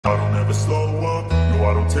never slow up, no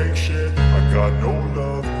I don't take shit. I got no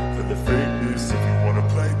love for the fakeness. If you wanna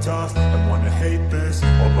play tough and wanna hate this,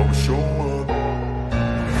 I'll always show up.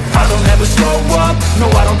 I don't ever slow up, no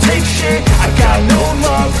I don't take shit. I got no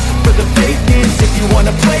love for the fakeness. If you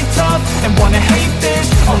wanna play tough and wanna hate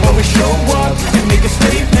this, I'll always show up and make a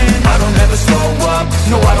statement. I don't ever slow up,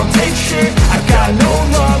 no I don't take shit. I got no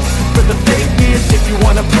love for the fakeness. If you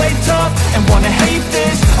wanna play tough and wanna hate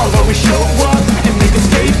this, I'll always show up and make a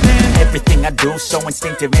statement. Everything I do so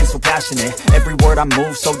instinctive and so passionate. Every word I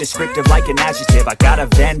move so descriptive like an adjective. I got a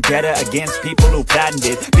vendetta against people who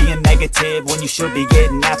patented being negative when you should be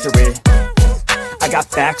getting after it. I got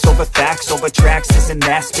facts over tracks, this and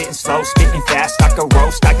that. Spitting slow, spitting fast, I could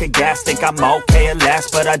roast, I could gas. Think I'm okay at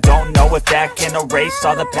last, but I don't know if that can erase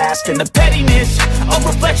all the past. And the pettiness, a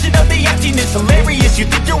reflection of the emptiness. Hilarious, you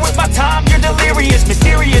think you're worth my time, you're delirious.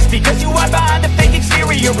 Mysterious, because you hide behind a fake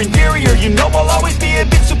exterior. Inferior, you know I'll always be a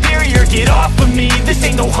bit superior. Get off of me, this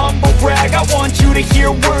ain't no humble brag. I want you to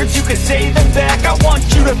hear words, you can say them back. I want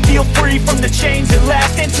you to feel free from the chains at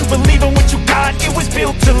last, and to believe in what you got, it was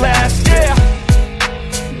built to last, yeah.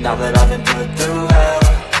 Now that I've been put through hell,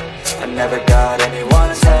 I never got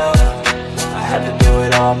anyone's help. I had to do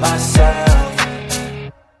it all myself.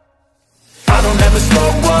 I don't ever slow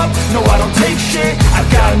up, no I don't take shit. I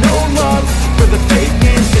got no love for the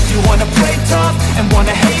fakeness. If you wanna play tough and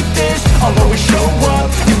wanna hate this, I'll always show up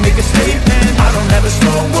and make a statement. I don't ever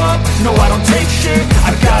slow up, no I don't take shit.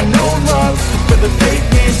 I got no love for the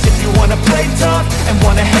fakeness. If you wanna play tough and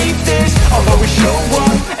wanna hate this, I'll always show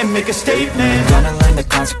up and make a statement. Gonna learn the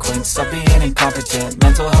consequence of being incompetent.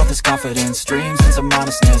 Mental health is confidence, dreams and some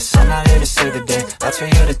honestness. I'm not here to save the day, that's for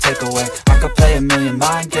you to take away. I could play a million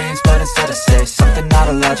mind games, but instead I say something not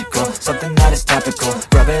illogical, something that is topical.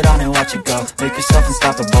 Rub it on and watch it go, make yourself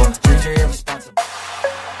unstoppable. Dreams are irresponsible.